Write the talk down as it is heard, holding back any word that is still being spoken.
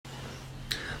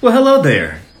Well, hello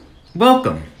there.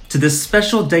 Welcome to this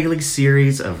special daily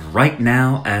series of Right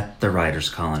Now at the Writers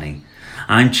Colony.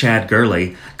 I'm Chad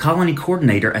Gurley, Colony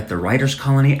Coordinator at the Writers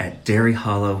Colony at Dairy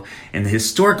Hollow in the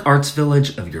historic arts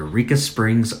village of Eureka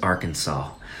Springs,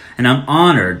 Arkansas. And I'm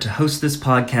honored to host this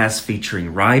podcast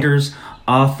featuring writers,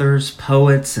 authors,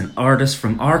 poets, and artists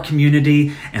from our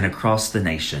community and across the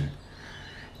nation.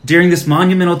 During this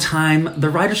monumental time, the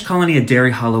Writers Colony at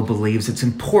Dairy Hollow believes it's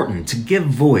important to give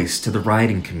voice to the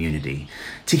writing community,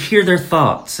 to hear their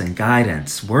thoughts and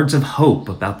guidance, words of hope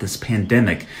about this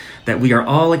pandemic that we are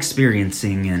all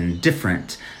experiencing in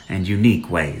different and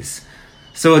unique ways.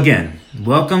 So again,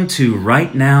 welcome to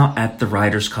Right Now at the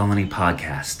Writers Colony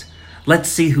podcast. Let's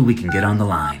see who we can get on the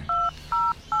line.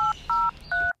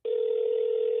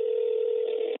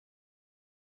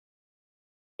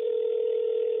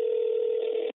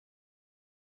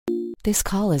 This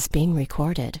call is being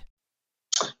recorded.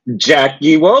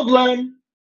 Jackie Woblin.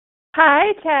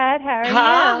 Hi, Chad. How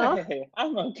are you? Hi,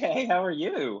 I'm okay. How are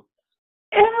you?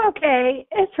 I'm okay.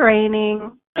 It's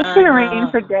raining. It's been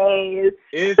raining for days.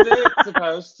 Is it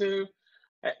supposed to?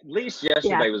 At least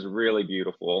yesterday was really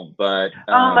beautiful, but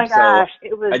oh my gosh,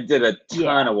 it was. I did a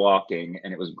ton of walking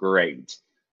and it was great.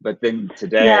 But then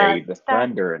today, the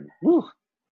thunder and whew.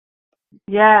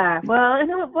 Yeah, well, and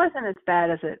it wasn't as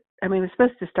bad as it. I mean, it was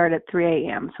supposed to start at 3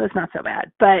 a.m., so it's not so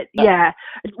bad. But yeah,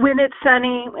 when it's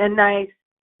sunny and nice,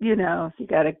 you know, you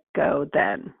got to go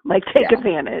then. Like, take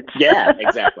advantage. Yeah,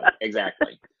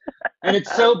 exactly. And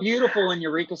it's so beautiful in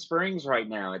Eureka Springs right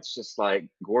now. It's just like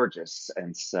gorgeous.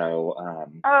 And so,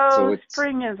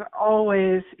 spring is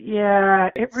always,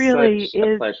 it really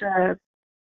is.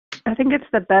 I think it's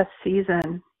the best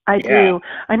season. I do.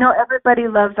 I know everybody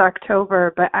loves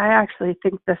October, but I actually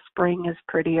think the spring is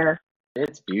prettier.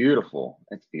 It's beautiful.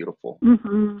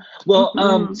 Mm-hmm.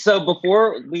 Well, so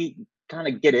before we kind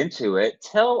of get into it,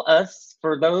 tell us,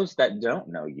 for those that don't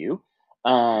know you,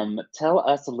 tell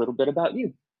us a little bit about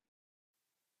you.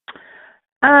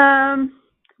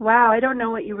 Wow, I don't know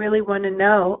what you really want to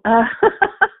know.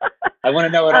 I want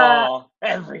to know it all.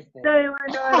 Everything. So you want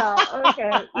to know it all.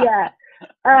 Okay, yeah.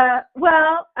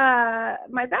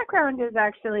 My background is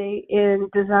actually in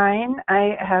design.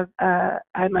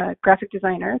 I'm a graphic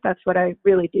designer. That's what I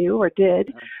really do or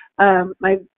did.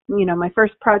 My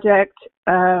first project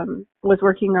was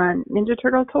working on Ninja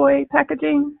Turtle toy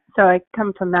packaging. So I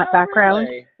come from that background.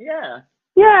 Really?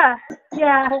 Yeah.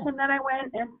 And then I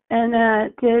went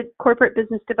and did corporate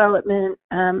business development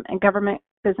and government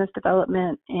business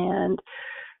development. And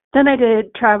then I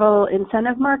did travel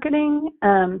incentive marketing.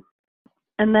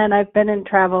 And then I've been in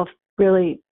travel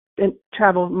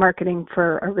marketing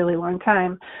for a really long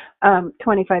time,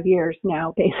 25 years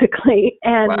now, basically.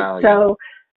 And so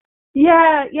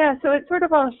it sort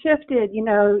of all shifted,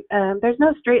 there's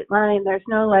no straight line. There's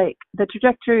no the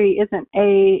trajectory isn't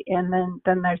A and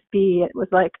then there's B. It was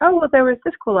like, oh, well, there was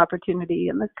this cool opportunity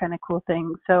and this kind of cool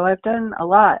thing. So I've done a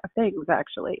lot of things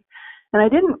actually. And I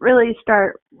didn't really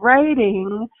start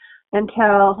writing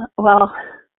until,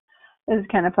 it was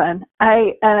kind of fun.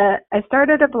 I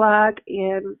started a blog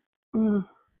in, I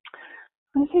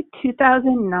want to say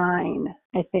 2009,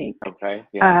 I think. Okay.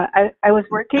 Yeah. I was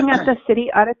working at the City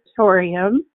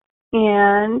Auditorium,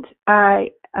 and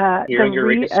here in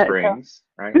Eureka Springs,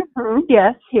 right?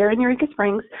 Yes, here in Eureka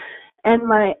Springs, and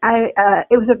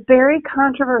it was a very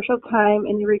controversial time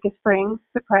in Eureka Springs.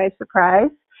 Surprise,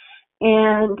 surprise.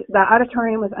 And the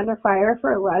auditorium was under fire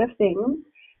for a lot of things.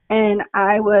 And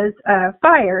I was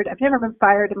fired. I've never been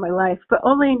fired in my life, but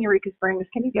only in Eureka Springs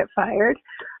can you get fired.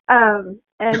 And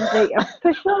the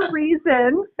official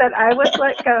reason that I was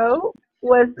let go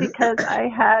was because I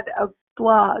had a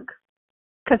blog,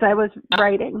 because I was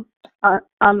writing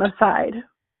on the side.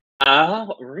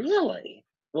 Oh, really?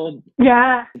 Well,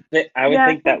 yeah. I would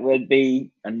think that would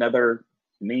be another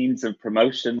means of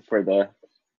promotion for the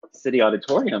City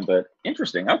Auditorium, but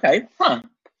interesting. Okay. Huh.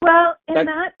 Well, in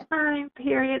that time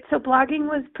period, so blogging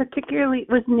was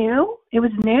new. It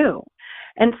was new.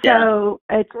 And so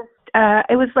it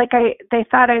was like they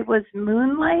thought I was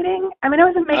moonlighting. I mean, I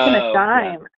wasn't making a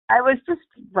dime. I was just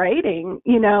writing,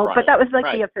 but that was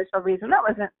the official reason. That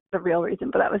wasn't the real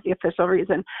reason, but that was the official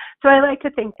reason. So I like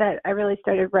to think that I really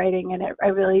started writing and I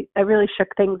really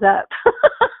shook things up.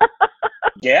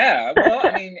 Yeah. Well,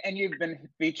 I mean, and you've been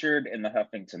featured in the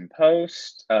Huffington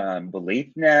Post,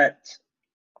 BeliefNet,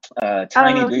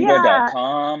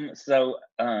 tinybuddha.com. So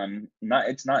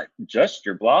it's not just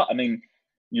your blog. I mean,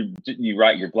 you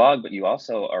write your blog, but you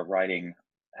also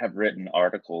have written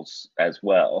articles as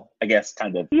well, I guess,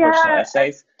 kind of personal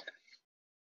essays.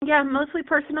 Yeah, mostly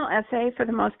personal essay for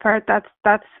the most part. That's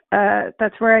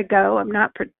where I go.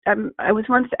 I was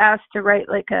once asked to write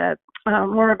like a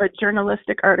more of a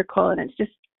journalistic article, and it's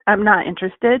just I'm not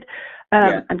interested.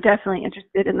 I'm definitely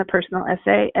interested in the personal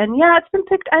essay, and yeah, I've been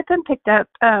picked up.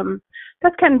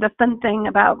 That's kind of the fun thing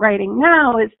about writing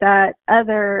now is that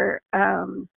other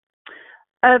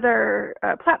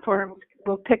platforms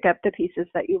will pick up the pieces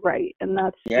that you write, and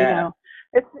that's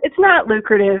it's not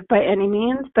lucrative by any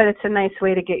means, but it's a nice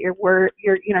way to get your work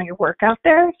out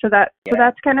there. So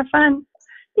that's kind of fun.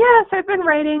 Yes, I've been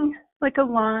writing like a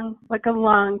long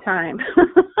time.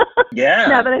 Yeah.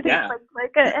 Now that I think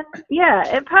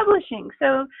and publishing.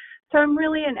 So I'm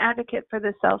really an advocate for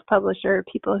the self-publisher,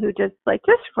 people who just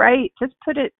write, just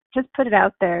put it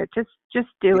out there, just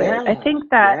do it. I think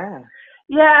that.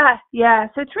 Yeah.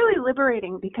 So it's really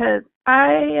liberating because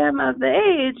I am of the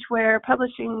age where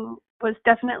publishing was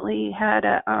definitely had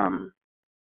a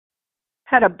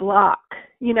block.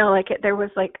 There were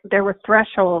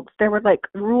thresholds. There were like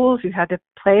rules you had to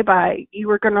play by. You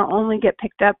were going to only get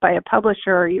picked up by a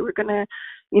publisher, or you were going to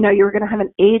have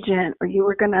an agent, or you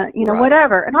were going to,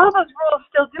 whatever. And all those rules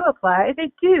still do apply. They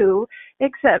do,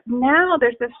 except now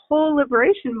there's this whole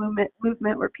liberation movement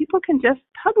where people can just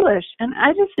publish. And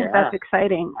I just think that's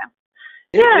exciting.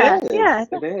 It is.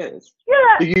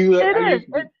 Yeah, Do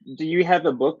you have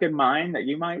a book in mind that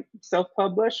you might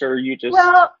self-publish, or you just?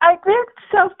 Well, I did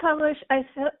self-publish. I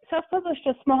self-published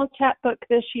a small chapbook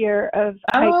this year of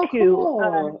haiku.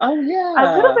 Cool. A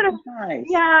little bit of nice.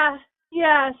 Yeah.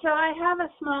 So I have a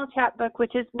small chapbook,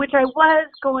 which I was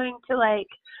going to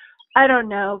I don't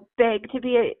know, beg to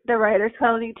be at the Writers'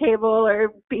 Colony table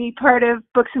or be part of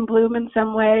Books in Bloom in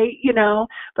some way,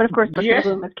 But of course, Books in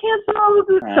Bloom is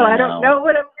canceled, so I don't know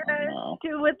what I'm gonna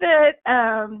do with it.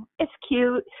 It's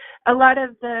cute. A lot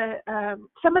of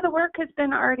some of the work has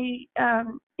been already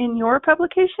in your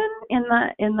publication in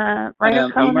the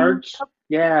Writers' Colony. Emerge.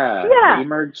 Yeah.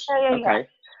 Emerge. Okay.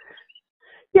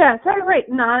 Yeah. So I write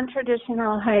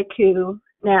non-traditional haiku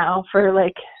now for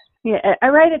I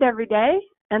write it every day.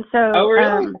 And so, oh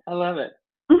really? I love it.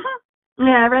 Mm-hmm.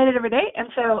 Yeah, I write it every day, and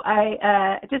so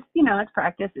I just it's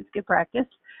practice. It's good practice,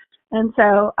 and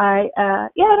so I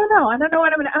don't know. I don't know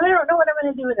what I'm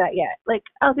gonna do with that yet.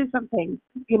 I'll do something,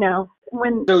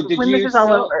 when this is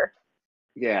all over.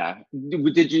 Yeah.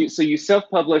 Did you? So you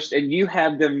self-published, and you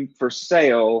have them for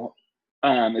sale.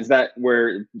 Is that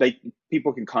where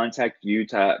people can contact you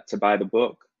to buy the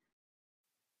book?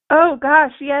 Oh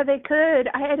gosh, yeah, they could.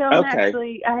 I don't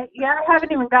actually. I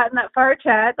haven't even gotten that far,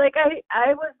 Chad.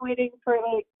 I was waiting for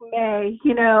May.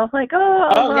 Yeah.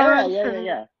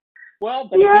 Well,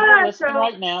 but if you're listening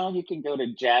right now, you can go to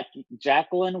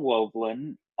Jacqueline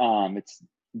Wovelin. It's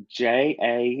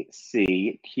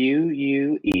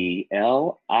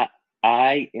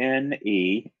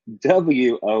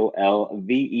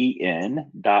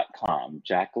JAQUELINEWOLVEN.com.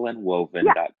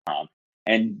 JacquelineWoven.com.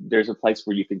 And there's a place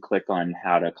where you can click on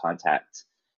how to contact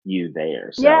you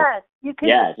there. So, yes, you can.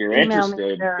 Yeah, if you're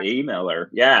interested, email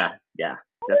her. Yeah. Yeah.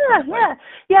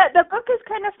 The book is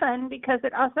kind of fun because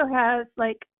it also has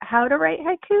how to write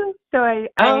haiku. So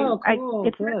cool.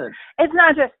 It's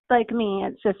not just me.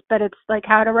 But it's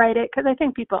how to write it, because I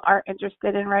think people are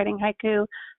interested in writing haiku.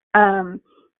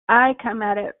 I come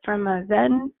at it from a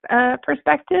Zen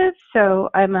perspective. So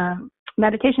I'm a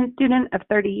meditation student of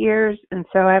 30 years, and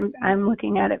so I'm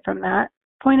looking at it from that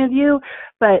point of view,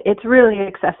 but it's really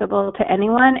accessible to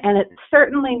anyone, and it's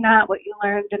certainly not what you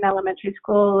learned in elementary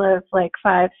school of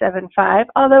 5-7-5,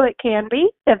 although it can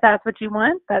be if that's what you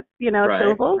want. That's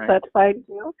syllables, right. That's fine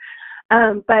too.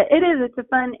 But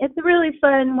it's a really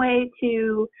fun way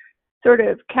to sort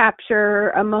of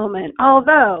capture a moment,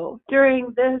 although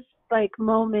during this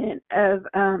moment of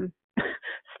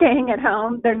staying at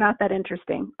home, they're not that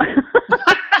interesting.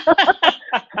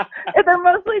 They're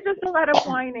mostly just a lot of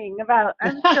whining about,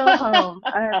 I'm still home.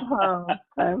 I'm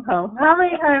home. How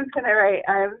many times can I write,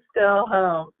 I'm still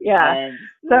home? Yeah.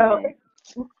 So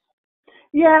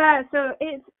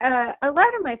it's a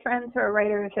lot of my friends who are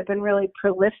writers have been really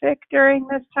prolific during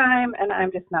this time, and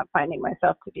I'm just not finding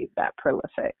myself to be that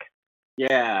prolific.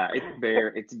 Yeah,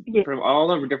 it's from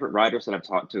all over different writers that I've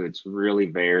talked to. It's really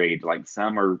varied.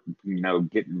 Some are,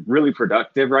 getting really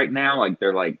productive right now.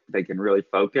 They can really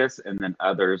focus, and then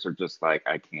others are just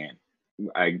I can't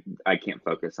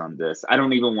focus on this. I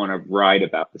don't even want to write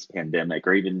about this pandemic,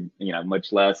 or even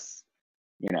much less.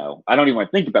 I don't even want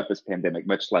to think about this pandemic,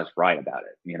 much less write about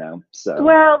it. So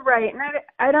well, right, and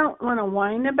I don't want to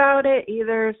whine about it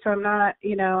either. So I'm not.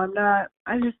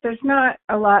 There's not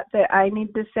a lot that I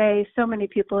need to say. So many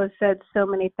people have said so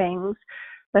many things.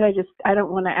 that I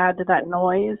don't want to add to that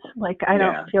noise. Like I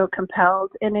don't feel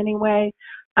compelled in any way.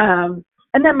 And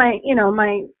then my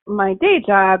day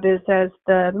job is as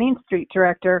the Main Street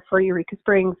director for Eureka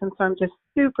Springs, and so I'm just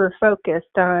super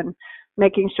focused on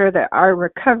making sure that our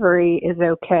recovery is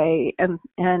okay and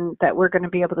that we're going to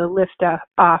be able to lift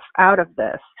off out of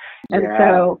this. And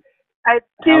so I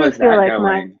do feel like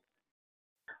going?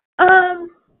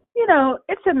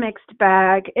 it's a mixed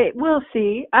bag. We'll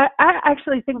see. I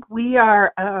actually think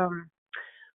we're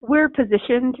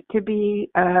positioned to be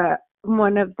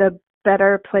one of the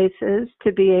better places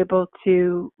to be able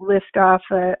to lift off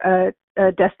a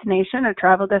destination, a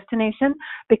travel destination,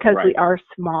 because we are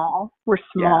small. We're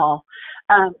small.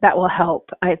 That will help,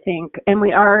 I think. And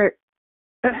we are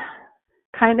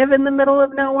kind of in the middle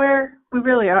of nowhere. We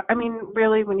really are. I mean,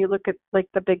 really, when you look at like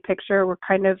the big picture, we're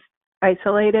kind of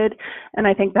isolated, and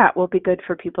I think that will be good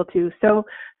for people too. So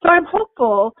I'm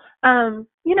hopeful.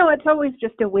 It's always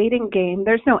just a waiting game.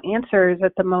 There's no answers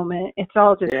at the moment. It's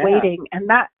all just waiting, and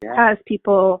that has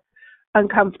people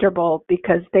uncomfortable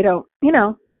because they don't,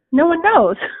 no one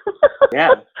knows.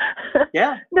 No,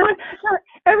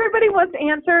 everybody wants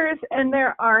answers, and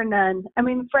there are none. I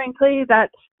mean, frankly,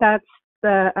 that's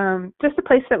the just the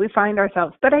place that we find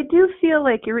ourselves. But I do feel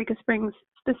like Eureka Springs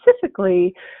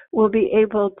specifically will be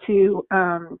able to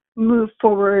move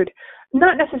forward,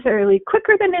 not necessarily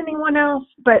quicker than anyone else,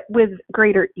 but with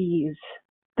greater ease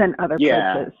than other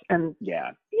places. And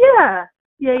I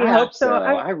hope so.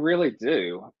 I really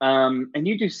do. And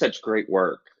you do such great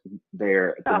work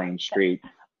there at the Main Street.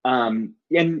 And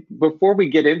before we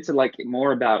get into like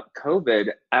more about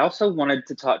COVID, I also wanted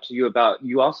to talk to you about,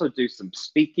 you also do some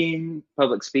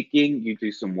public speaking, you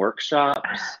do some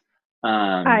workshops.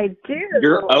 I do.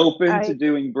 You're open to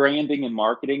doing branding and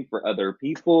marketing for other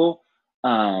people.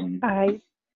 I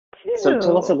do. So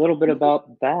tell us a little bit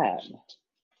about that.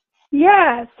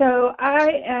 Yeah, so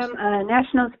I am a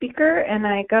national speaker, and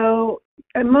I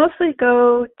mostly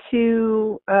go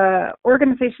to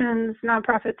organizations,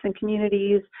 nonprofits, and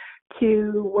communities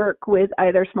to work with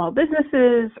either small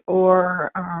businesses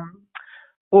or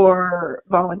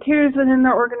volunteers within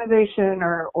their organization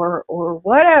or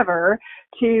whatever,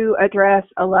 to address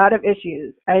a lot of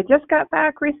issues. I just got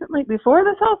back recently, before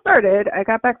this all started, I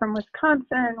got back from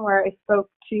Wisconsin, where I spoke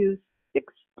to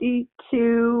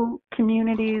 62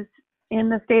 communities in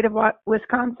the state of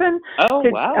Wisconsin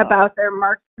about their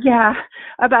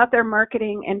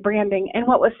marketing and branding. And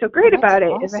what was so great about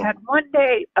it is I had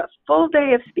a full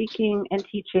day of speaking and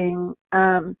teaching,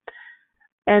 and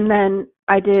then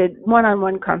I did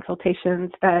one-on-one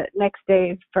consultations that next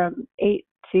day from 8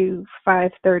 to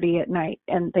 5:30 at night,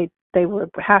 and they were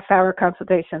half-hour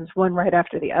consultations, one right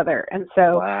after the other. And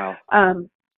so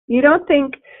you don't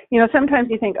think, sometimes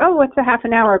you think, oh, what's a half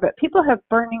an hour? But people have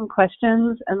burning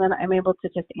questions, and then I'm able to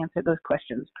just answer those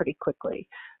questions pretty quickly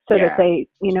so that they,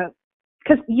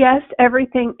 because yes,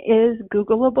 everything is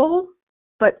Googleable,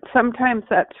 but sometimes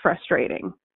that's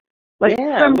frustrating. Like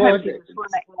sometimes you just want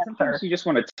to answer. Sometimes you just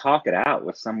want to talk it out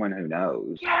with someone who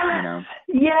knows.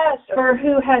 Yes, or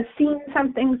who has seen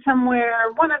something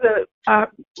somewhere.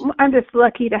 I'm just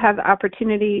lucky to have the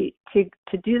opportunity to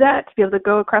do that, to be able to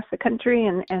go across the country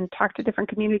and talk to different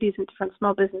communities and different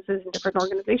small businesses and different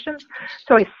organizations.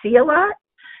 So I see a lot.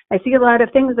 I see a lot of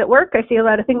things that work. I see a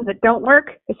lot of things that don't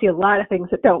work. I see a lot of things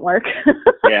that don't work. And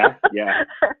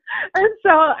so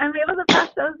I'm able to pass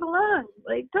those along.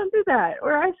 Like, don't do that.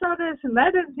 Or I saw this and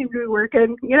that didn't seem to be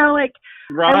working. I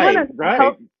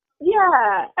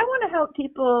want to help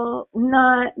people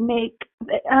not make,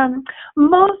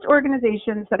 most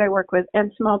organizations that I work with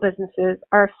and small businesses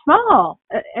are small.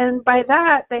 And by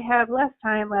that, they have less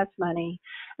time, less money.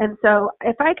 And so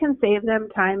if I can save them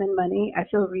time and money, I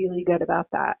feel really good about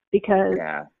that, because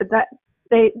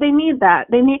they need that.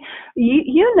 They need,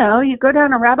 you go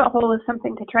down a rabbit hole with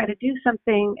something to try to do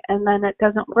something, and then it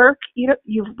doesn't work.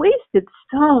 You've wasted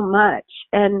so much.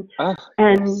 And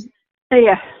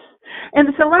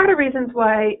there's a lot of reasons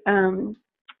why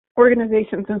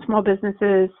organizations and small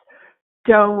businesses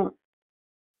don't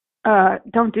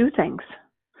do things.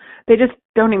 They just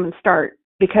don't even start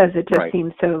because it just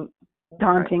seems so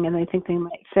daunting, and they think they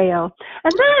might fail.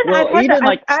 And then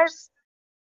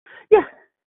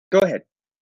Go ahead.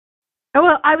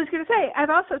 Well, I was going to say, I've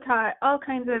also taught all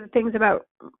kinds of things about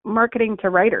marketing to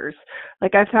writers.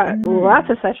 Like, I've taught lots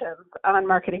of sessions on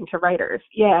marketing to writers.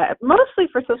 Yeah, mostly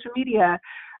for social media,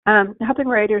 helping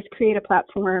writers create a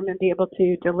platform and be able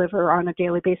to deliver on a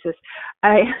daily basis.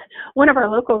 One of our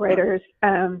local writers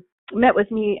met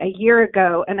with me a year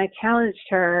ago, and I challenged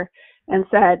her and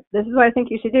said, this is what I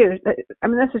think you should do. I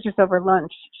mean, this is just over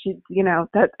lunch.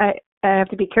 I have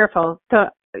to be careful. So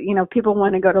people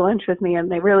want to go to lunch with me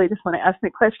and they really just want to ask me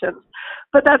questions,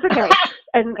 but that's okay.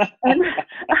 and I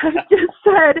just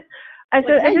said, I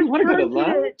just want to go to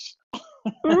lunch.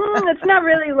 It's not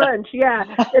really lunch. Yeah,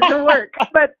 it's a work,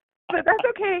 but that's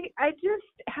okay. I just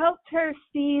helped her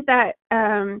see that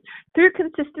through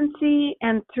consistency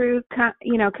and through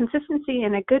consistency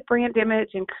and a good brand image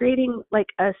and creating like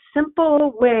a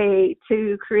simple way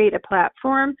to create a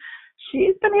platform,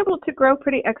 she's been able to grow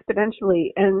pretty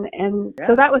exponentially, and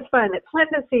so that was fun. It's fun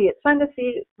to see. It's fun to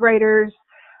see writers.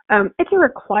 It's a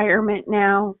requirement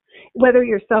now, whether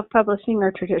you're self-publishing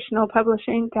or traditional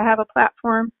publishing, to have a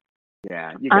platform.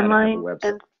 Yeah, you gotta online have a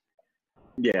website.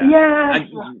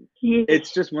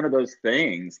 It's just one of those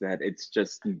things that it's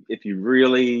just, if you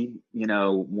really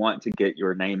want to get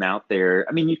your name out there,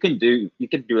 I mean, you can do a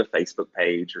Facebook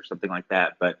page or something like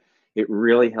that, but it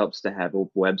really helps to have a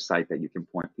website that you can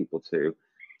point people to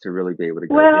really be able to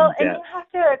go in depth.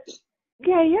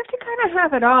 And you have to kind of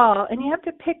have it all, and you have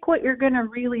to pick what you're going to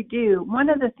really do. One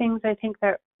of the things I think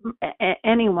that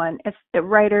anyone, if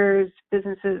writers,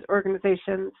 businesses,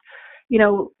 organizations,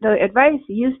 the advice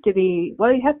used to be,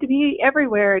 well, you have to be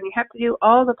everywhere and you have to do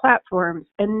all the platforms.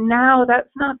 And now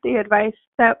that's not the advice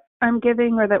that I'm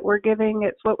giving or that we're giving.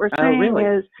 It's what we're saying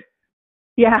is,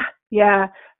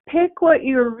 pick what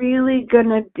you're really going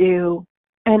to do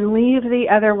and leave the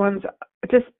other ones.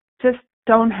 Just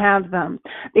don't have them,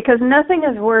 because nothing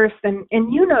is worse than,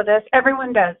 and this,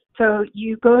 everyone does. So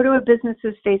you go to a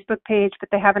business's Facebook page, but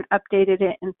they haven't updated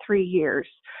it in 3 years.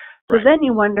 So then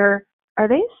you wonder, are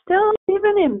they still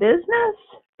even in business?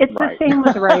 It's the same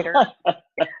with writers.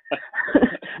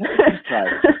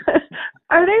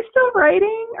 Are they still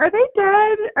writing? Are they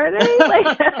dead? Are they like,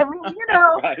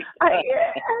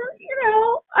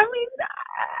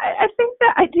 I think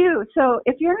that I do. So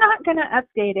if you're not going to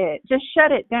update it, just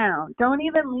shut it down. Don't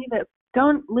even leave it.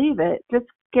 Don't leave it. Just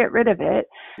get rid of it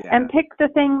and pick the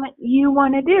thing that you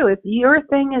want to do. If your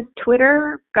thing is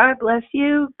Twitter, God bless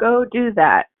you, go do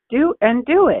that. Do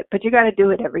it, but you got to do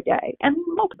it every day and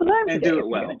multiple times and a day. Do it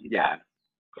well.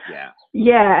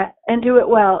 And do it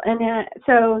well. And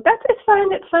so it's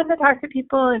fun. It's fun to talk to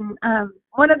people. And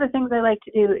one of the things I like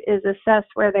to do is assess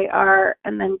where they are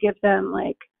and then give them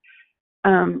like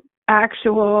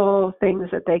actual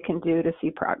things that they can do to see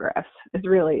progress. Is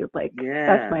really like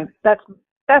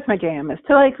that's my jam, is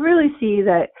to like really see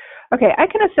that, okay, I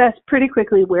can assess pretty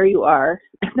quickly where you are,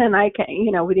 and then I can,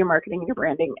 with your marketing and your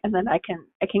branding, and then I can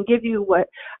give you what,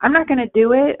 I'm not going to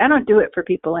do it. I don't do it for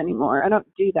people anymore. I don't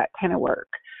do that kind of work,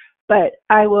 but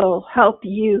I will help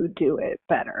you do it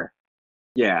better.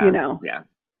 Yeah. Because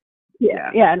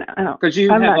you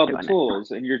have all the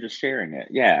tools and you're just sharing it.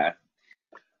 Yeah.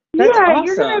 That's awesome.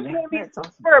 You're going to pay me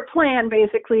for a plan,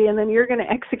 basically, and then you're going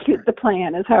to execute the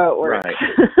plan is how it works.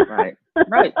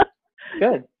 Right.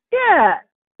 Good. Yeah.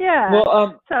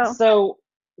 Well,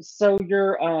 so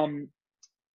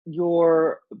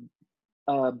your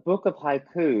book of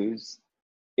haikus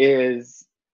is,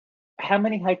 how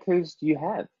many haikus do you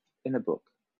have in the book?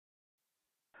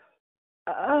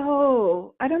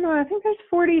 Oh, I don't know. I think there's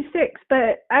 46,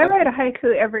 but I write a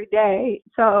haiku every day,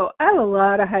 so I have a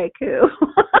lot of haiku.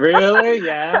 Really?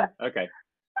 Yeah. Okay.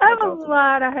 I have a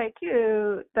lot of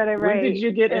haiku that I write. When did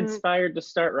you get inspired to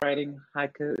start writing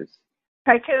haikus?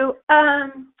 Haiku?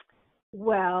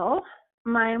 Well,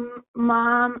 my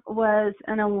mom was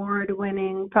an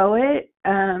award-winning poet.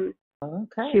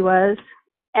 She was.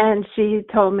 And she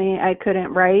told me I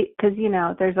couldn't write because,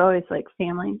 there's always like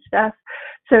family stuff.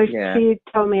 So she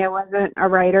told me I wasn't a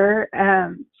writer.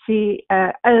 She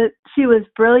was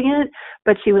brilliant,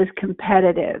 but she was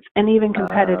competitive, and even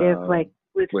competitive like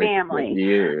with family. With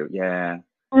you, yeah.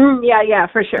 Yeah,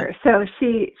 for sure. So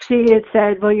she had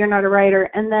said, well, you're not a writer.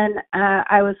 And then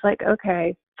I was like,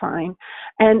 okay, fine.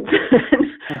 And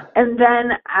and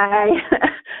then I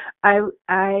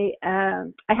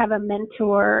have a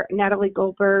mentor, Natalie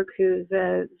Goldberg, who's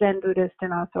a Zen Buddhist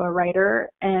and also a writer,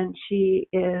 and she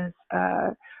is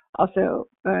also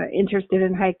interested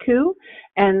in haiku.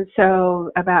 And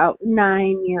so about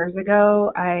 9 years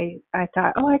ago, I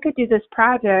thought, I could do this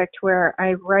project where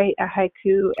I write a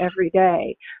haiku every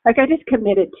day. Like, I just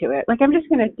committed to it. Like, I'm just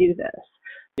going to do this.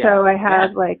 Yeah, so I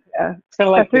have like a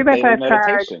 3x5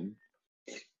 card.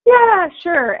 Yeah,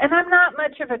 sure. And I'm not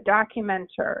much of a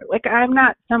documenter. Like, I'm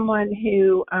not someone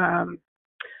who, I'm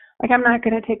not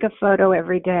going to take a photo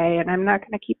every day, and I'm not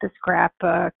going to keep a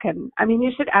scrapbook. And I mean,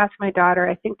 you should ask my daughter.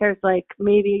 I think there's like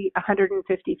maybe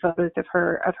 150 photos of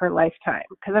her lifetime,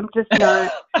 because I'm just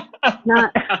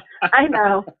not. I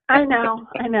know.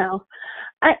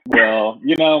 Well,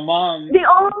 Mom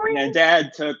and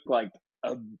Dad took like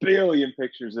a billion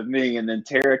pictures of me. And then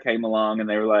Tara came along and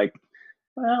they were like,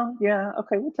 well, yeah,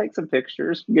 okay, we'll take some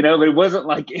pictures. But it wasn't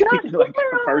like anything like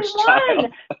her first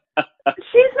child.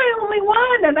 She's my only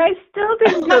one, and I still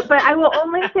didn't do it. But I will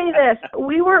only say this: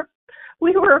 we were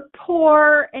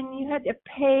poor, and you had to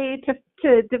pay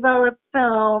to develop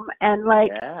film, and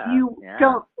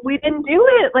we didn't do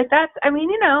it. Like that's,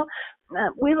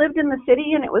 we lived in the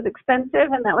city, and it was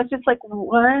expensive, and that was just like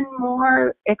one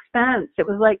more expense. It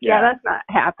was like, that's not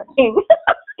happening.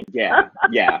 That's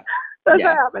not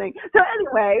happening. So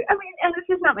anyway, and it's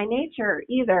just not my nature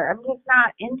either. I'm just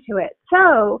not into it.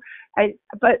 So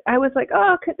but I was like,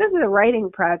 this is a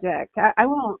writing project. I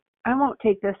won't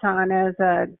take this on as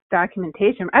a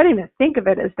documentation. I didn't even think of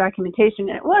it as documentation.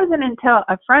 And it wasn't until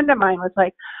a friend of mine was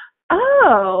like,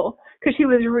 because she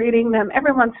was reading them.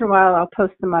 Every once in a while I'll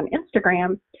post them on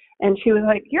Instagram. And she was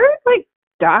like, you're like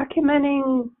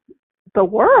documenting the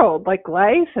world, like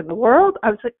life and the world.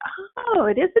 I was like,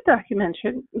 it is a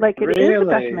documentation. Like it is a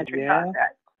documentary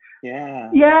project.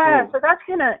 Yeah. So that's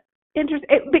kind of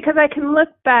interesting because I can look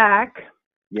back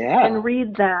and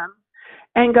read them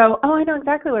and go, I know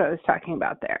exactly what I was talking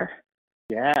about there.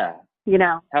 Yeah.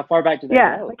 How far back did they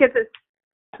go? Like it's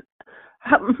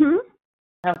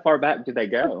How far back did they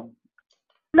go?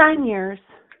 9 years.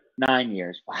 9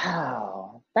 years.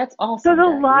 Wow. That's awesome. So there's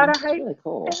a lot of really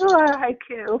cool. There's a lot of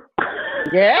haiku.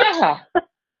 Yeah.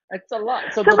 It's a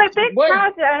lot. So my big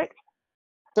project.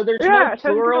 So there's no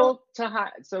plural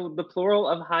to so the plural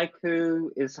of haiku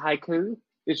is haiku?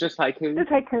 It's just haiku? It's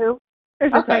haiku.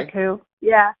 It's just haiku.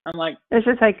 Yeah. I'm like, it's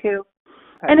just haiku.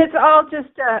 Okay. And it's all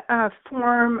just a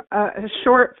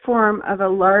short form of a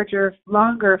longer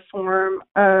form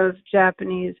of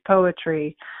Japanese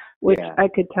poetry, which I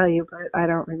could tell you, but I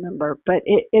don't remember. But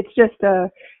it's just the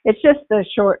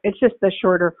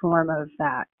shorter form of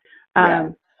that.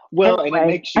 Well, anyway, and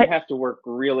it makes you have to work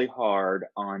really hard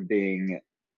on being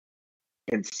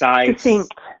concise.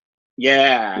 Succinct.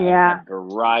 Yeah. The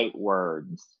right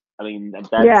words. That's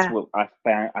what I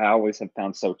found. I always have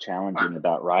found so challenging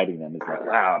about writing them. Is like,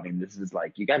 wow. This is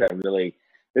like you got to really.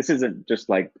 This isn't just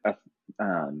like a.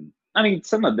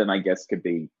 Some of them I guess could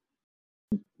be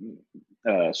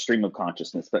stream of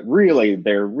consciousness, but really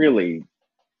they're really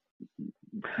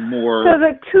more. So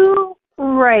the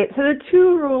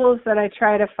two rules that I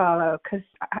try to follow, because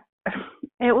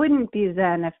it wouldn't be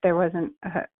Zen if there wasn't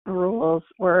rules,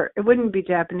 or it wouldn't be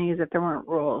Japanese if there weren't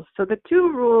rules. So the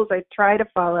two rules I try to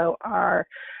follow are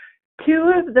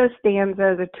 2 of the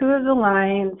stanzas or 2 of the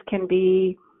lines can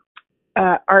be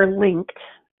are linked,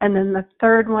 and then the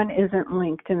third one isn't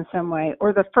linked in some way,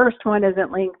 or the first one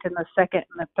isn't linked and the second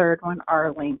and the third one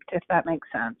are linked, if that makes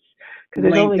sense.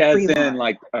 Linked as in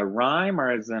like a rhyme,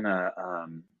 or as in a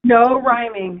No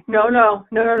rhyming. No. No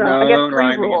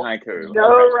rhyming in haiku.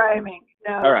 No rhyming.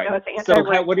 No. All right. No, it's so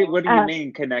what do you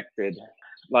mean connected?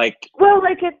 Like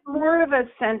it's more of a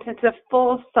sentence, a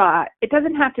full thought. It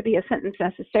doesn't have to be a sentence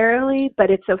necessarily,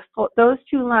 but it's those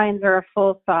 2 lines are a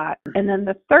full thought. And then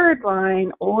the third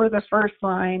line or the first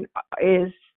line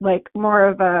is like more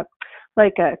of a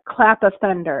clap of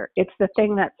thunder. It's the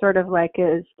thing that sort of like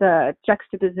is the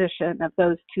juxtaposition of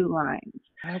those 2 lines.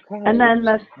 Okay. And then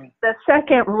the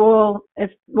second rule,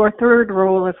 third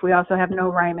rule, if we also have no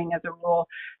rhyming as a rule,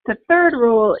 the third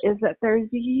rule is that there's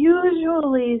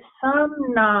usually some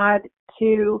nod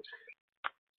to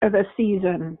the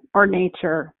season or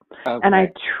nature. Okay. And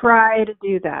I try to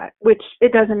do that, which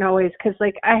it doesn't always, because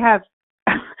like I have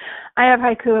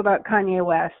haiku about Kanye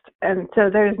West, and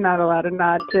so there's not a lot of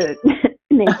nod to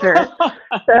nature.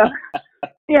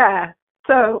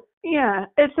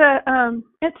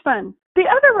 It's fun. The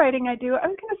other writing I do,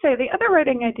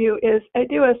 is I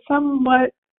do a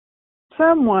somewhat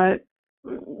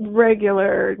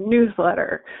regular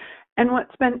newsletter. And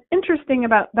what's been interesting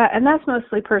about that, and that's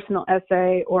mostly personal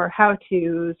essay or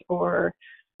how-tos or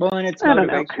and it's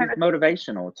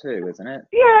motivational too, isn't it?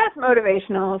 Yeah, it's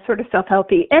motivational, sort of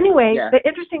self-helpy. Anyway, The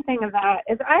interesting thing of that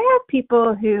is I have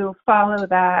people who follow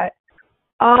that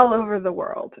all over the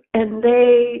world. And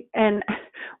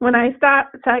when I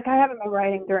stop, it's like I haven't been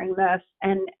writing during this,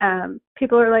 and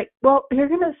people are like, well, you're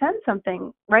going to send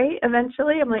something, right?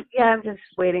 Eventually? I'm like, yeah, I'm just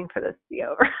waiting for this to be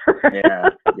over.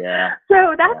 Yeah.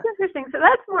 So that's interesting. So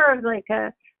that's more of like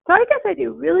so I guess I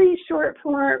do really short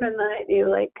form, and then I do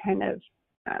like kind of,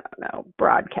 I don't know,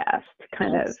 broadcast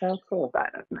kind of. So cool. I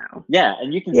don't know. Yeah,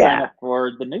 and you can sign up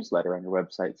for the newsletter on your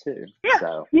website too. Yeah,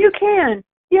 so. You can.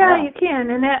 Yeah, you can.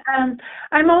 And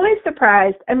I'm always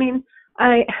surprised. I mean,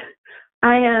 I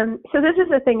so this is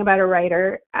the thing about a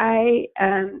writer.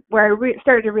 Where I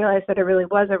started to realize that I really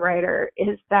was a writer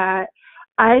is that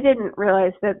I didn't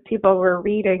realize that people were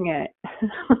reading it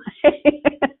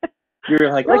You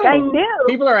were like, I knew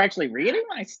people are actually reading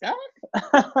my stuff.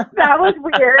 That was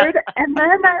weird. And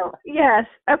then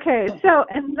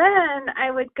and then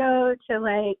I would go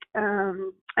to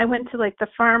I went to the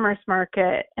farmer's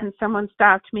market, and someone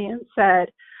stopped me and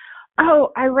said,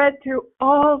 "Oh, I read through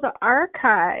all the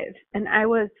archives," and I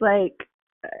was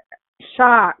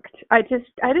shocked. I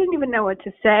didn't even know what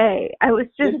to say. I was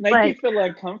just Did it make you feel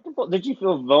uncomfortable? Did you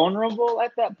feel vulnerable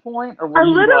at that point, or were a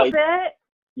you little bit?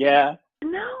 Yeah.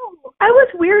 No, I was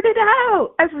weirded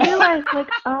out. I realized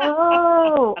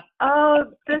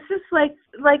this is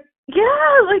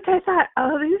I thought,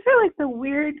 oh, these are the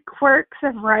weird quirks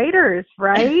of writers,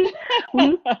 right?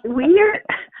 Weird.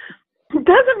 It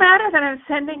doesn't matter that I'm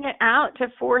sending it out to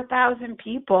 4,000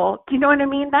 people. Do you know what I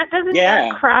mean? That doesn't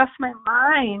cross my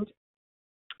mind.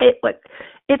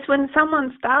 It's when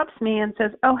someone stops me and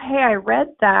says, "Oh, hey, I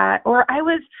read that," or I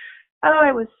was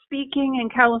speaking in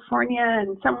California,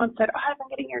 and someone said, "Oh, I've been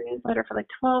getting your newsletter for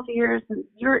 12 years, and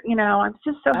I'm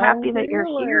just so happy that you're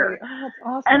here." Oh, that's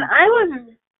awesome. And I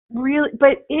was really,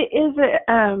 but it is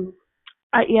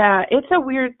it's a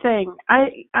weird thing.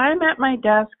 I'm at my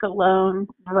desk alone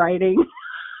writing.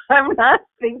 I'm not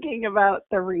thinking about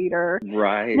the reader.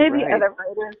 Right. Maybe other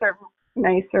writers are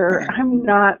nicer. I'm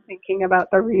not thinking about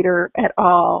the reader at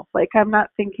all. I'm not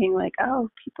thinking oh,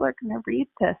 people are going to read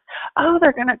this. Oh,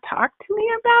 they're going to talk to me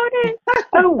about it.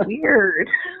 So weird.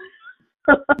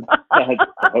 That's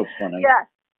so funny. Yeah.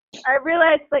 I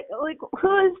realized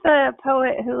who is the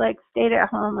poet who stayed at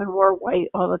home and wore white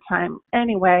all the time?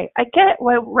 Anyway, I get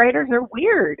why writers are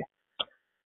weird.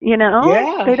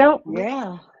 Yeah. They don't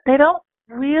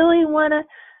really want to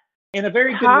in a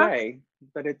very good way,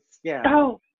 but it's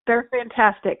Oh, they're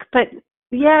fantastic. But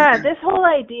this whole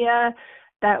idea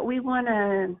that we want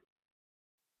to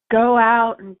go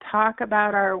out and talk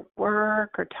about our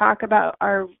work or talk about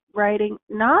our writing,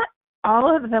 not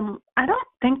all of them, I don't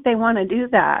think they want to do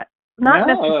that. Not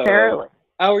necessarily.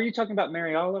 Oh, are you talking about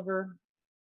Mary Oliver?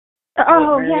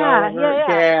 Oh,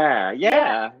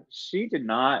 yeah. She did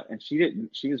not, and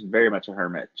she was very much a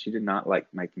hermit. She did not like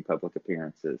making public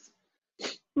appearances.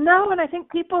 No, and I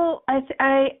think people,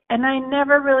 I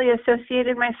never really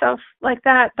associated myself like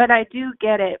that, but I do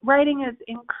get it. Writing is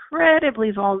incredibly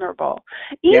vulnerable.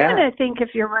 Even I think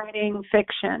if you're writing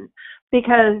fiction,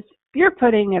 because you're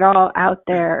putting it all out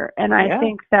there. And I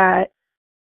think that,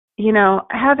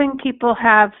 having people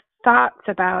have thoughts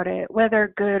about it,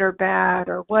 whether good or bad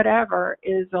or whatever,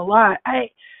 is a lot.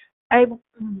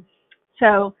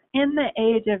 So in the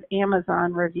age of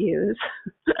Amazon reviews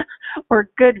or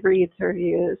Goodreads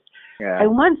reviews, I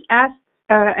once asked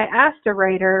a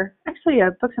writer, actually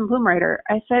a Books and Bloom writer,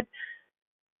 I said,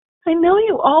 I know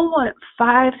you all want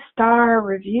 5-star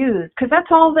reviews, because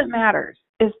that's all that matters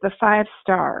is the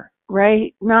 5-star,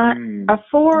 right? Not a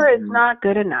 4 is not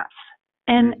good enough.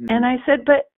 And I said,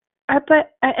 but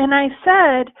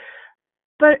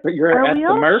you're at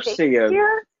the mercy of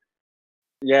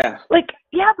but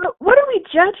what are we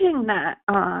judging that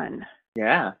on?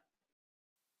 Yeah.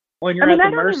 Well, you're at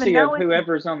the mercy of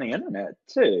whoever's on the internet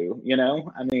too,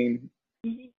 I mean.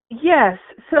 Yes.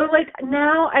 So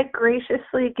now I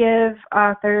graciously give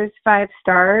authors 5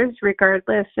 stars,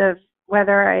 regardless of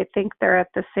whether I think they're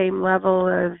at the same level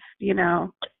of,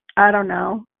 I don't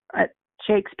know,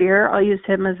 Shakespeare. I'll use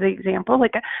him as the example.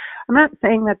 I'm not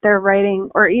saying that they're writing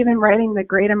or even writing the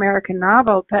great American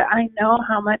novel, but I know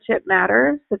how much it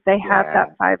matters that they have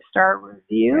that 5-star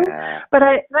review. Yeah. But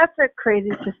that's a crazy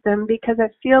system, because I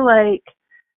feel like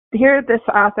here this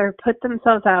author put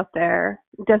themselves out there.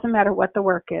 It doesn't matter what the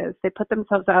work is. They put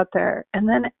themselves out there. And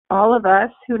then all of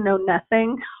us who know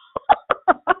nothing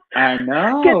I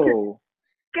know.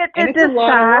 Get to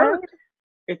decide.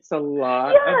 It's a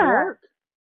lot of work.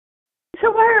 So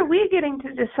why are we getting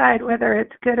to decide whether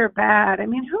it's good or bad? I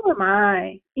mean, who am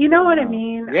I? You know what I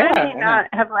mean? Yeah, I may not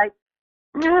have I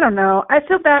don't know. I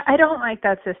feel bad. I don't like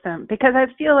that system, because I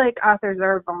feel like authors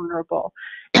are vulnerable.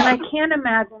 And I can't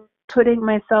imagine putting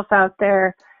myself out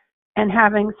there and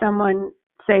having someone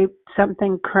say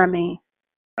something crummy.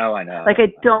 Oh, I know. I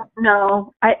don't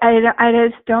know. I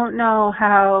just don't know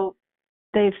how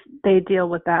they deal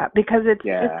with that, because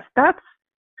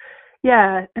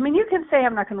I mean, you can say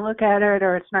I'm not going to look at it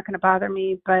or it's not going to bother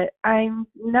me, but I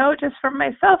know just from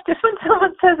myself, just when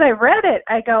someone says I read it,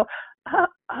 I go, okay.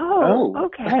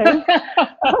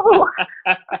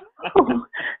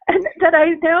 And that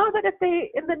I know that if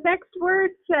they, in the next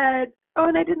word said, oh,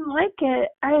 and I didn't like it,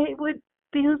 I would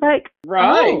be like,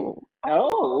 right.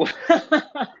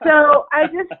 So I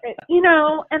just, and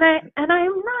I'm not,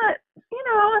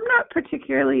 I'm not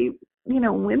particularly,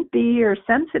 wimpy or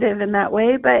sensitive in that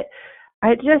way, but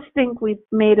I just think we've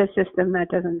made a system that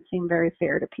doesn't seem very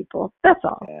fair to people. That's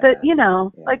all. Yeah. But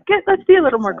like let's be a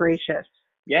little more gracious.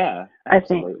 Yeah,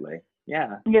 absolutely. I think.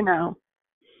 Yeah.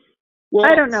 Well,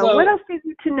 I don't know. So what else do you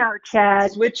need to know,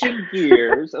 Chad? Switching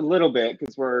gears a little bit,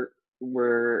 because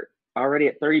we're already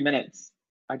at 30 minutes.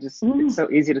 It's so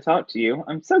easy to talk to you.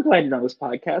 I'm so glad you're on this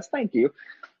podcast. Thank you.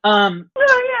 Oh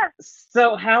yeah.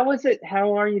 So how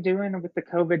are you doing with the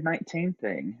COVID-19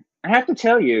 thing? I have to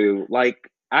tell you,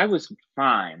 like, I was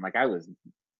fine. Like, I was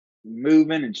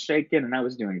moving and shaking and I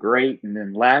was doing great. And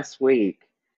then last week,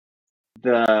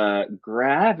 the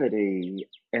gravity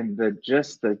and the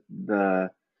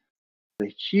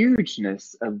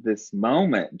hugeness of this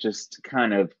moment just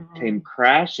kind of came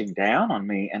crashing down on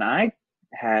me. And I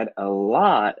had a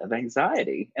lot of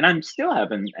anxiety, and I'm still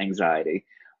having anxiety.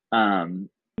 And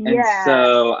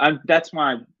so that's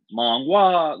why long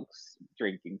walks,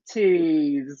 drinking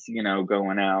teas,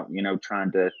 going out,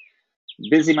 trying to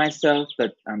busy myself,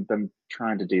 but I'm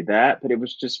trying to do that. But it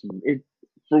was just,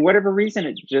 for whatever reason,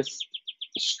 it just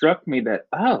struck me that,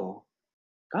 oh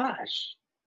gosh,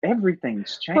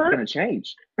 everything's going to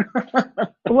change.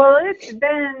 Well, it's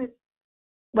been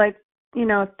like,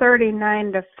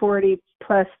 39 to 40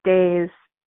 plus days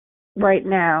right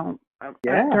now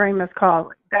during this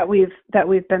call that we've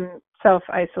been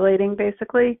self-isolating,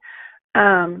 basically,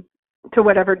 to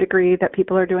whatever degree that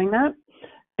people are doing that.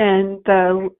 And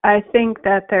I think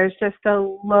that there's just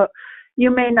you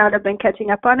may not have been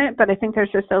catching up on it, but I think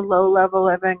there's just a low level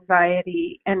of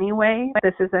anxiety anyway.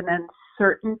 This is an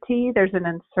uncertainty. There's an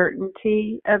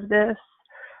uncertainty of this.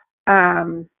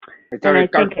 And I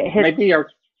think it hits, maybe our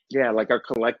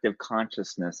collective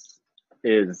consciousness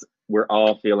is we're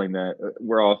all feeling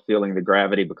the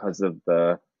gravity because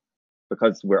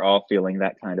we're all feeling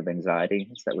that kind of anxiety.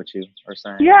 Is that what you are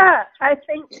saying? Yeah, I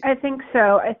think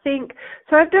so.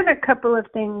 I've done a couple of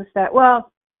things that,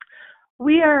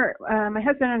 we are, my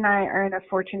husband and I are in a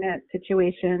fortunate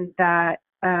situation that,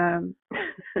 I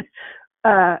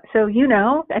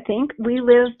think we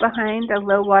live behind a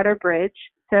low water bridge.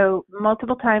 So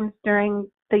multiple times during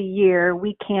the year,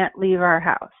 we can't leave our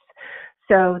house.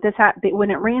 So when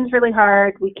it rains really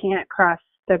hard, we can't cross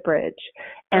the bridge.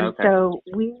 And so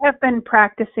we have been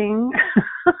practicing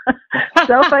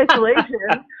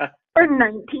self-isolation for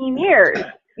 19 years,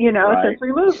 since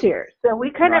we moved here. So we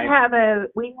kind of have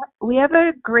we have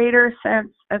a greater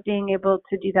sense of being able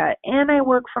to do that. And I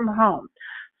work from home.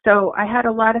 So I had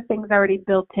a lot of things already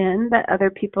built in that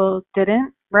other people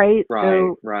didn't, right?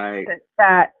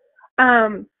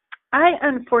 I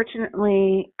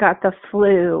unfortunately got the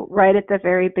flu right at the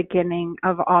very beginning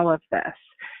of all of this.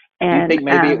 And you think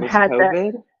maybe it was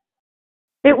COVID?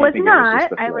 It was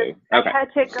not. I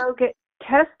had to go get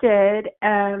tested.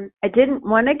 I didn't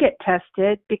want to get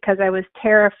tested because I was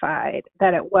terrified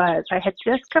that it was. I had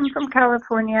just come from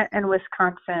California and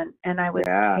Wisconsin, and I was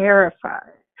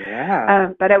terrified.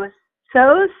 Yeah. But I was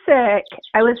so sick.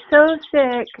 I was so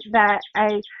sick that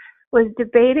I was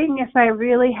debating if I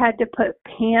really had to put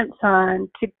pants on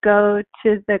to go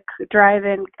to the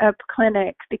drive-in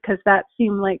clinic because that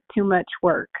seemed like too much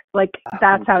work. Like,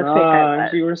 that's how sick I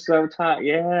was. You were so tired.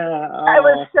 Yeah. I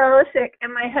was so sick.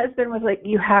 And my husband was like,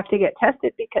 you have to get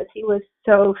tested, because he was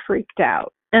so freaked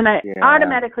out. And I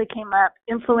automatically came up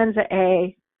influenza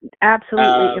A,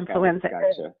 absolutely influenza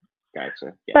A.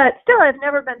 Gotcha. Yeah. But still, I've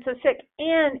never been so sick.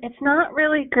 And it's not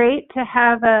really great to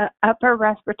have a upper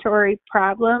respiratory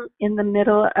problem in the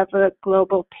middle of a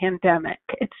global pandemic.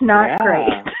 It's not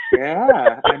great.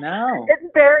 Yeah, I know.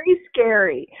 It's very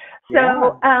scary.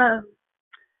 So,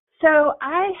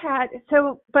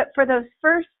 but for those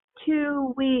first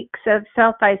 2 weeks of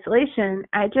self-isolation,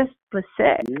 I just was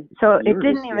sick. So it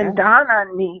didn't even dawn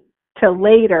on me till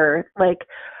later, like,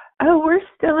 oh, we're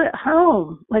still at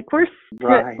home. Like, we're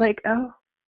like, oh,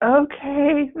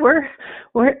 okay.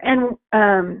 And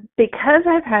because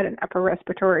I've had an upper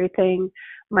respiratory thing,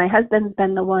 my husband's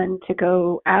been the one to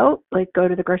go out, like go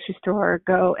to the grocery store,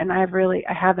 and I've really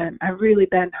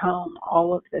been home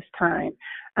all of this time.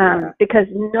 Because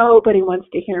nobody wants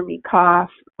to hear me cough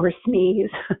or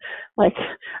sneeze. Like,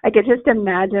 I could just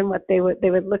imagine what they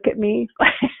would look at me.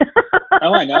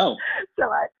 Oh, I know.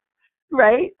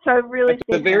 Right. So I really at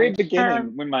the very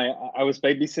beginning, when I was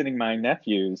babysitting my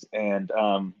nephews, and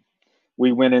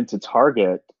we went into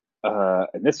Target,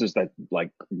 and this was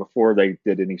like before they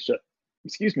did any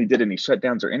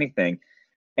shutdowns or anything.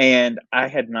 And I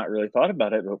had not really thought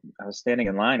about it, but I was standing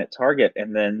in line at Target,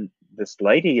 and then this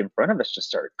lady in front of us just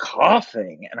started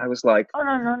coughing, and I was like, "Oh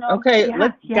no! Okay,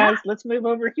 guys, let's move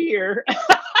over here."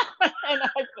 And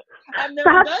I've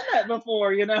never done that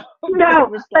before, No,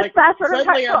 it was like, that's what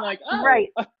suddenly I'm like, oh. Right.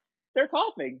 They're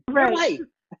coughing. Right.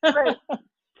 Right.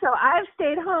 So I've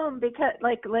stayed home because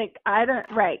because I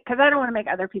don't want to make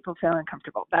other people feel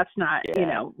uncomfortable. That's not,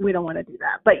 we don't want to do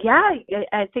that. But yeah,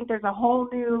 I think there's a whole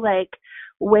new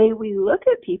way we look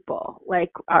at people.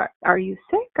 Like, are you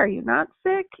sick? Are you not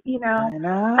sick? I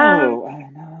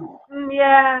know.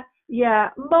 Yeah. Yeah.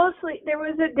 Mostly there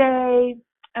was a day,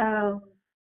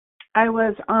 I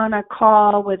was on a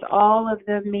call with all of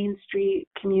the Main Street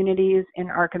communities in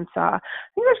Arkansas. I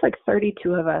think there's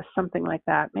 32 of us, something like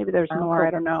that. Maybe there's more, cool.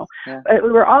 I don't know. Yeah. But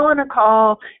we were all on a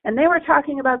call, and they were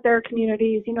talking about their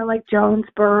communities, like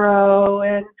Jonesboro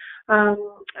and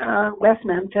West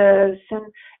Memphis,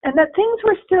 and that things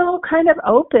were still kind of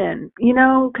open,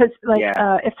 because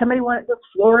if somebody wanted, the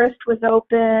florist was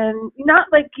open.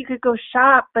 Not like you could go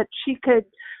shop, but she could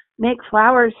make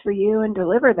flowers for you and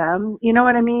deliver them. You know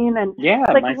what I mean? And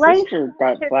my sister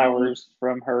got flowers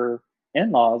from her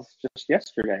in-laws just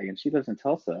yesterday, and she lives in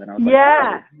Tulsa. And I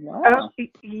was wow.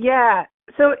 Yeah.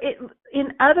 So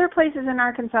in other places in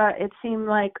Arkansas, it seemed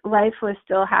like life was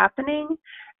still happening.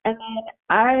 And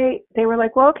then they were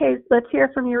like, well, okay, let's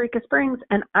hear from Eureka Springs.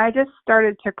 And I just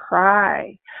started to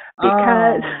cry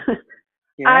because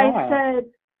I said,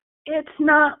 it's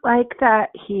not like that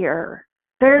here.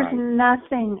 There's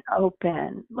nothing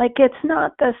open. It's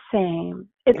not the same.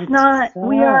 It's not,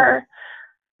 we are,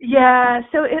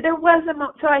 so there was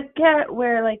so I get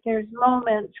where there's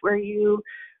moments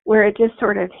where it just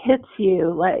sort of hits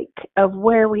you of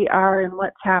where we are and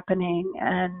what's happening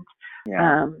and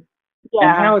and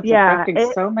how it's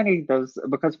affecting so many of those,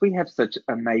 because we have such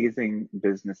amazing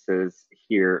businesses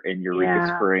here in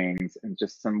Eureka Springs and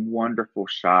just some wonderful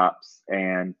shops,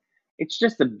 and it's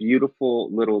just a beautiful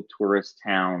little tourist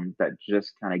town that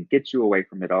just kind of gets you away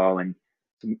from it all, and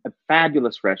some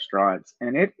fabulous restaurants.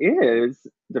 And it is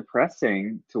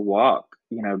depressing to walk,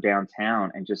 downtown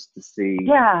and just to see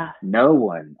no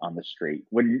one on the street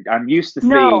when I'm used to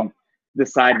seeing the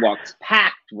sidewalks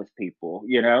packed with people,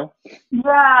 Yeah,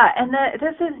 and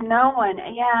this is no one.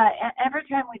 Yeah, every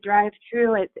time we drive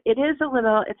through it, it's a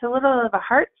little of a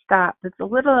heart stop. It's a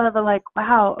little of a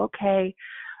wow, okay.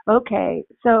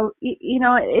 So,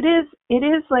 it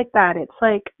is like that. It's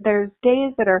there's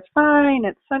days that are fine.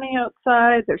 It's sunny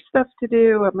outside. There's stuff to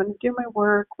do. I'm going to do my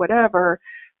work, whatever.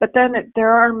 But then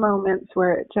there are moments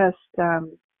where it just,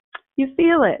 you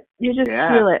feel it. You just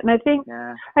feel it. And I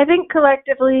think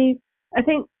collectively, I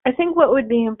think what would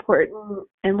be important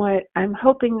and what I'm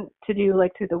hoping to do,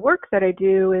 through the work that I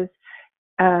do is,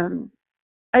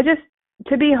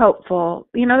 to be hopeful.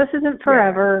 This isn't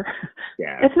forever.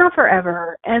 It's not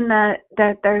forever, and that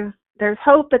there's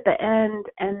hope at the end.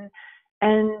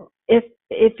 And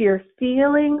if you're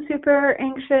feeling super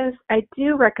anxious, I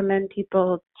do recommend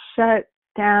people shut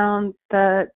down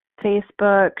the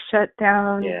Facebook, shut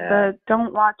down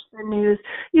don't watch the news.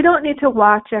 You don't need to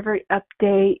watch every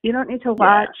update. You don't need to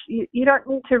watch. You don't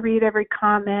need to read every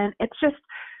comment. It's just.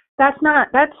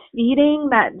 That's feeding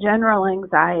that general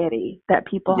anxiety that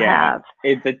people have.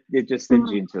 It just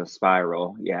sends you into a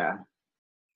spiral. Yeah.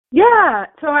 Yeah.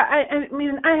 So I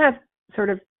mean, I have sort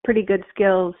of pretty good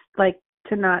skills,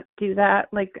 to not do that.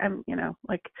 I'm,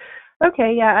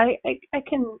 okay, yeah, I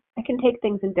can take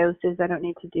things in doses. I don't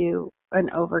need to do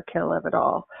an overkill of it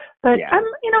all. But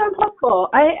I'm hopeful.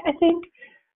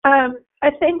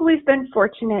 I think we've been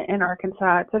fortunate in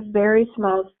Arkansas. It's a very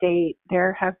small state.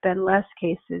 There have been less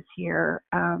cases here.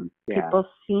 People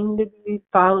seem to be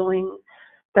following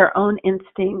their own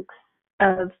instincts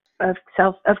of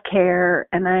care,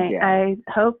 and I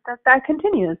hope that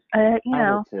continues. I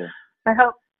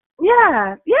hope.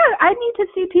 Yeah. I need to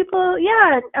see people.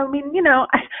 Yeah, I mean,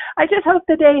 I just hope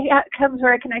the day comes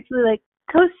where I can actually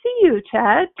go see you,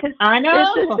 Chad. Cause I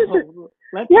know.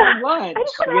 Let's have lunch. I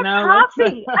just want to have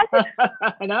coffee.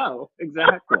 I know,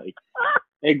 exactly.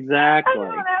 Exactly. I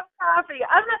want to have coffee.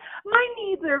 My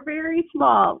needs are very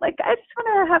small. I just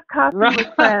want to have coffee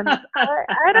with friends.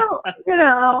 I don't,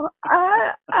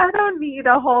 I don't need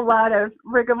a whole lot of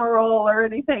rigmarole or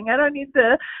anything. I don't need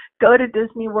to go to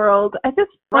Disney World. I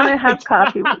just want to have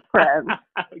coffee with friends.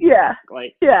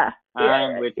 Exactly. Yeah.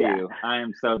 I'm with you. I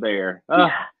am so there. Yeah.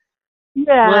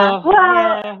 Yeah.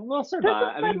 Well, we'll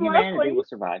survive. I mean, humanity will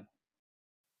survive.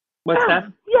 What's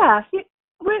that? Yeah.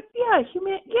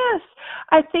 Yes.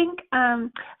 I think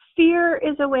fear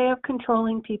is a way of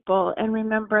controlling people, and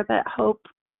remember that hope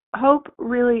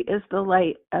really is the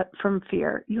light from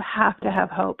fear. You have to have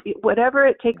hope. Whatever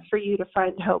it takes for you to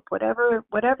find hope,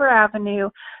 whatever avenue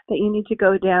that you need to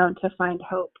go down to find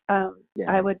hope.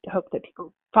 I would hope that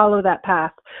people follow that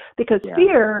path, because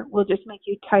fear will just make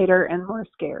you tighter and more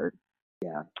scared.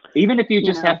 Yeah. Even if you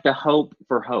just have to hope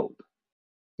for hope.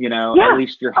 You know, at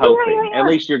least you're hoping. At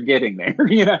least you're getting there,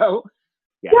 you know?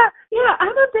 Yeah,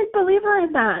 I'm a big believer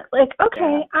in that. Like,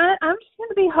 okay, I'm just going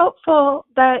to be hopeful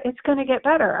that it's going to get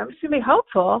better. I'm just going to be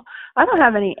hopeful. I don't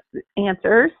have any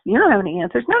answers. You don't have any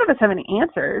answers. None of us have any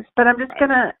answers. But I'm just going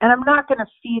to, and I'm not going to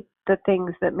feed the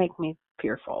things that make me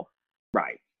fearful.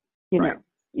 Right. You know?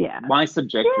 Yeah. Why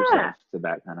subject yourself to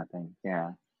that kind of thing?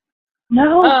 Yeah.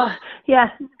 No.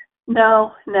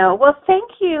 No. Well,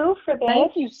 thank you for this.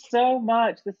 Thank you so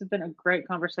much. This has been a great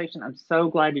conversation. I'm so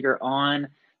glad you're on.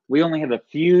 We only have a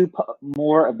few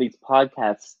more of these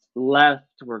podcasts left.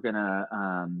 We're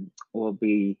gonna we'll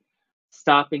be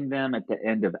stopping them at the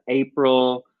end of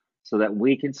April so that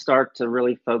we can start to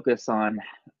really focus on,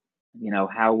 you know,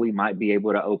 how we might be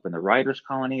able to open the Writers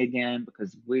Colony again,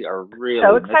 because we are really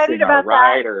missing our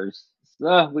writers.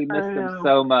 We miss them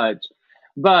so much.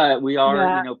 But we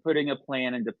are, you know, putting a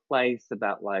plan into place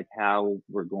about like how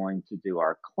we're going to do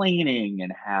our cleaning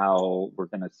and how we're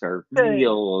going to serve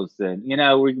meals, and you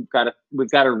know, we've got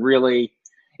to really.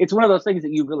 It's one of those things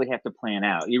that you really have to plan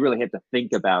out. You really have to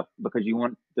think about, because you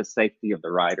want the safety of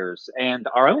the writers and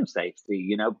our own safety.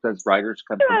 You know, because writers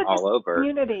come from all over.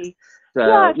 Community.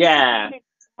 So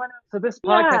So this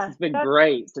podcast has been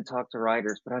great to talk to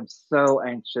writers, but I'm so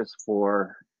anxious to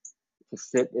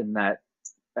sit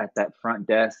at that front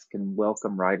desk and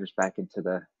welcome writers back into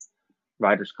the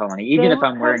Writers Colony, even if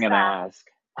I'm wearing a mask.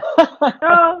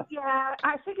 Oh yeah,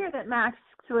 I figure that masks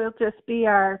will just be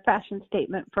our fashion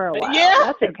statement for a while. Yeah,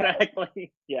 that's okay.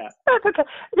 Exactly. Yeah, that's okay.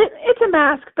 It's a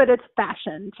mask, but it's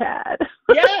fashion, Chad.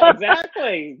 Yeah,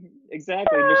 exactly.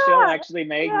 Michelle actually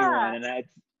made me one, and I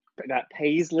got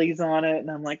paisleys on it,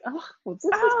 and I'm like, oh, well, this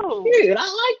is cute. I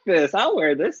like this. I'll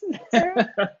wear this.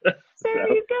 There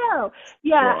you go.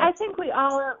 Yeah, I think we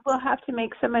all will have to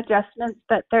make some adjustments,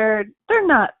 but they're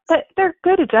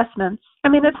good adjustments. I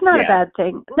mean, it's not a bad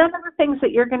thing. None of the things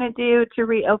that you're going to do to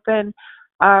reopen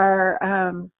are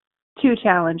too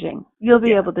challenging. You'll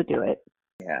be able to do it.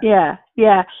 Yeah.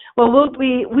 Well,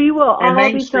 we will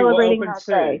all be celebrating that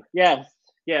day.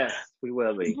 Yes, we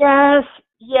will be. Yes.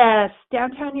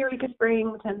 Downtown Eureka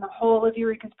Springs and the whole of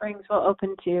Eureka Springs will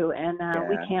open too, and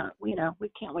we can't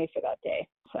wait for that day.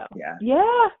 So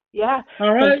yeah.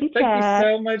 All right. Thank you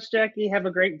so much, Jackie. Have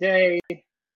a great day.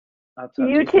 I'll talk to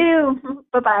you too.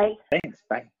 Bye-bye. Thanks.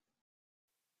 Bye.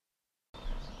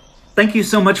 Thank you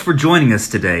so much for joining us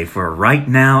today for Right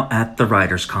Now at the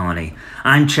Writers Colony.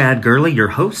 I'm Chad Gurley, your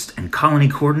host and colony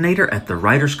coordinator at the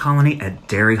Writers Colony at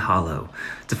Derry Hollow.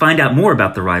 To find out more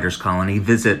about the Writers Colony,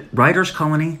 visit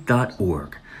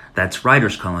writerscolony.org. That's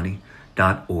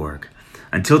writerscolony.org.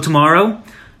 Until tomorrow,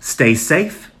 stay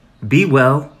safe, be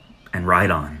well, and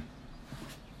write on.